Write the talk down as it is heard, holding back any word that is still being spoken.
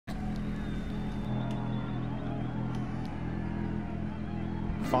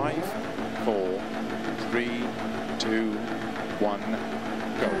5, 4, 3, 2, 1,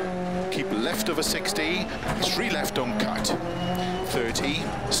 go. Keep left over 60, 3 left don't cut. 30,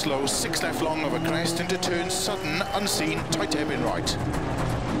 slow 6 left long over crest into turn, sudden, unseen, tight hairpin right.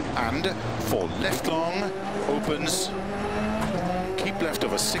 And 4 left long, opens, keep left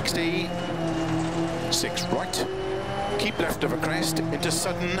over 60, 6 right, keep left over crest, into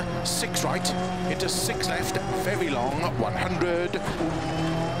sudden, 6 right, into 6 left, very long, 100,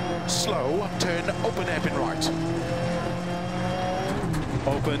 slow, turn, open hairpin right.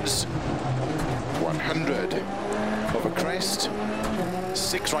 Opens, 100, over crest,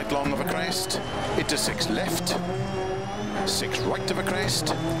 6 right long over crest, into 6 left, 6 right over crest,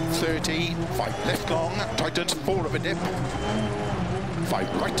 30, 5 left long, tightens, 4 over dip,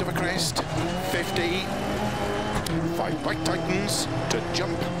 5 right over crest, 50, 5 right tightens, to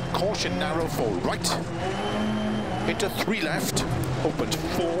jump, caution narrow, 4 right, into 3 left, opens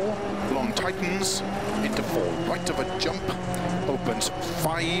 4, long tightens, into 4 right of a jump, opens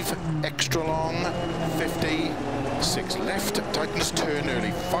 5, extra long, 50, 6 left, tightens, turn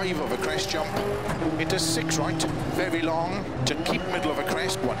early, 5 over crest jump, into 6 right, very long, to keep middle of a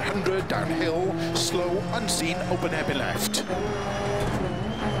crest, 100, downhill, slow, unseen, open hairpin left.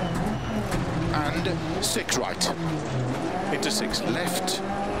 And 6 right, into 6 left,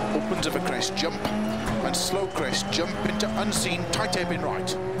 opens of a crest jump, and slow crest jump into unseen, tight hairpin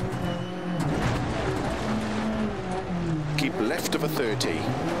right. Keep left of a 30,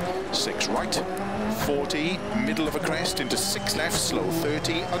 6 right, 40, middle of a crest into 6 left, slow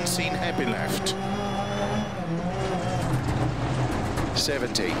 30, unseen hairpin left.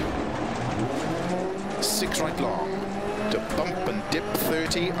 70, 6 right long, to bump and dip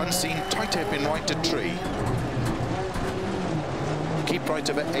 30, unseen tight hairpin right to tree. Keep right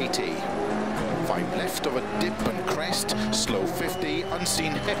over 80, 5 left of a dip and crest, slow 50,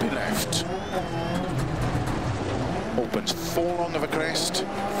 unseen hairpin left. Opens 4 long of a crest,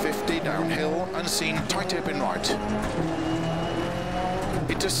 50 downhill, unseen, tight hairpin right.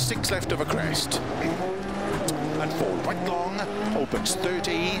 Into 6 left of a crest. And 4 right long, opens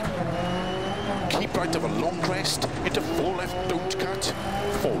 30. Keep right of a long crest, into 4 left, don't cut.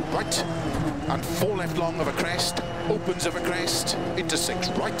 4 right, and 4 left long of a crest, opens of a crest, into 6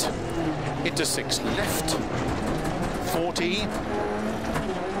 right, into 6 left, 40.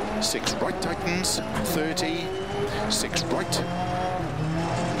 6 right tightens, 30. 6 right,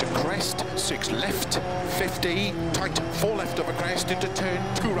 to crest, 6 left, 50, tight, 4 left of a crest, into turn,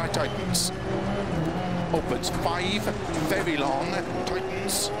 2 right tightens. Opens 5, very long,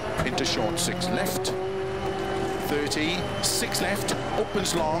 tightens, into short 6 left, 30, 6 left,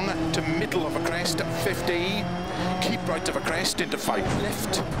 opens long, to middle of a crest, 50, keep right of a crest, into 5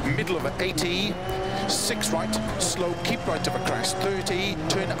 left, middle of a 80, 6 right, slow, keep right of a crest, 30,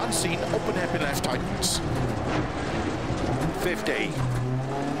 turn unseen, open hairpin left, tightens. 50,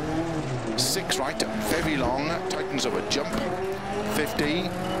 6 right, very long, tightens of a jump, 50,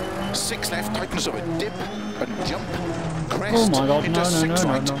 6 left, tightens of a dip and jump, crest, into 6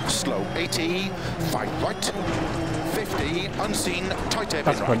 right, slow 80, 5 right, 50, unseen, tight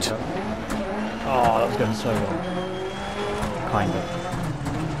hairpin right. Oh, that was going so well. Kind of.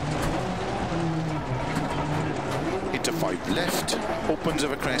 Into 5 left, opens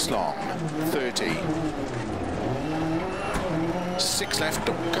of a crest long, 30. 6 left,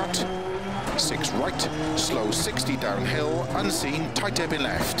 don't cut. 6 right, slow 60 downhill, unseen, tight hairpin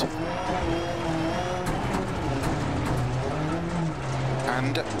left.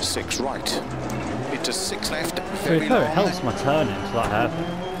 And 6 right. Into 6 left, very long. It helps my turning to that hairpin.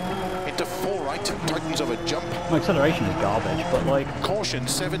 Into 4 right, tightens of a jump. My acceleration is garbage, but like... Caution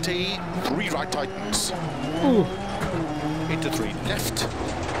 70, 3 right tightens. Ooh. Into 3 left.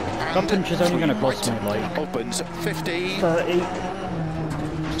 That pinch is only going to cost me like... Opens 50. 30.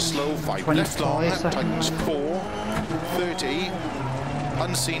 Slow 5 left long, tightens 4. 30.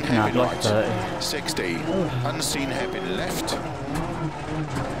 Unseen hairpin right. 30. 60. Unseen hairpin left.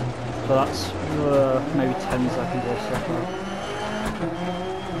 So that's maybe 10 seconds or so.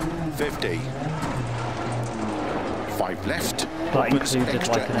 50. 5 left. That Opens included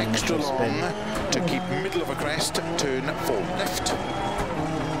extra, like an extra long spin. to keep middle of a crest. Turn 4 left.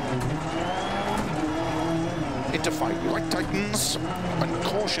 Into 5 right tightens, and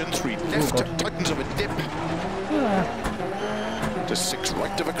caution 3 left, tightens of a dip. Yeah. To 6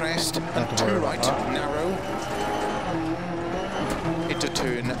 right of a crest, and 2 right, narrow. Into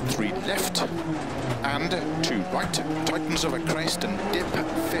turn 3 left, and 2 right, tightens of a crest and dip,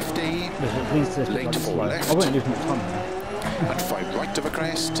 50, late 4 left. I won't lose much time. And 5 right of a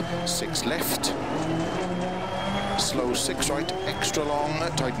crest, 6 left, slow 6 right, extra long,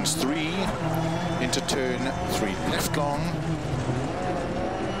 tightens 3, into turn 3 left long,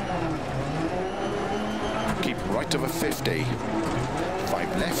 keep right over 50,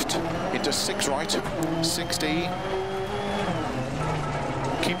 5 left, into 6 right, 60,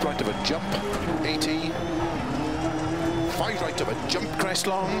 keep right of a jump, 80, 5 right of a jump crest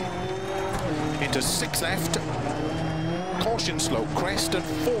long, into 6 left, caution slow crest and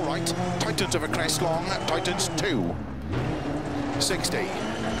 4 right, tightens of a crest long, tightens 2, 60,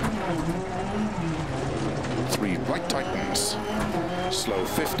 3 right tightens, slow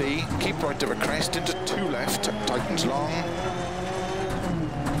 50, keep right of a crest into 2 left, tightens long,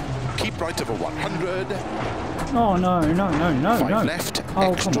 keep right of a 100, Oh no, no, no, no, 5 no. left,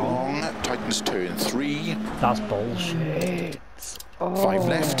 Oh, extra come on. long, tightens turn 3, That's bullshit. Oh. 5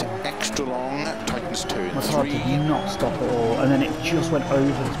 left, extra long, tightens turn My car 3, did not stop at all, and then it just went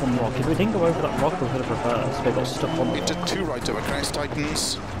over this one rock. If we didn't go over that rock, we could have reversed, but it got stuck on the into rock. 2 right over crest,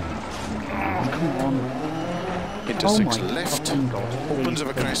 tightens, Oh, come on. into Oh 6 my left, fucking God, please, opens of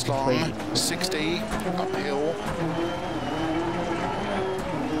a crest long, please. 60, uphill,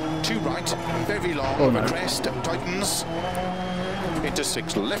 2 right, very long Oh, of a no. crest, tightens, into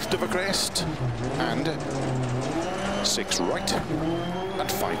 6 left of a crest, and 6 right,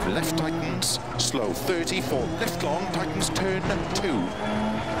 and 5 left tightens, slow 30, 4 left long, tightens turn 2,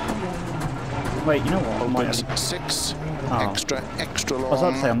 Wait, you know what? I might opens have, 6, Oh. extra I was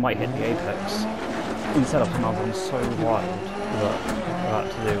about to say I long, might hit the apex. Instead of now gone so wild that I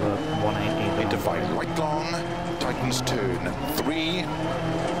had to do a 180. into 5 right long, tightens turn 3,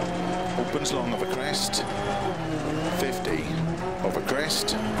 opens long of a crest, 50, over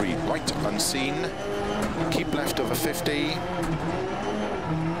crest, 3 right unseen, keep left of a 50,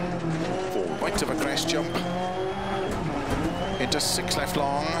 4 right of a crest jump, into 6 left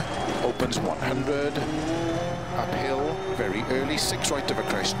long, opens 100, uphill, very early, 6 right of a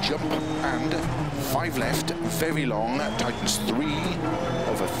crest jump, and 5 left, very long, tightens 3,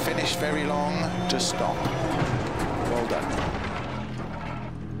 over finish very long, to stop. Well done.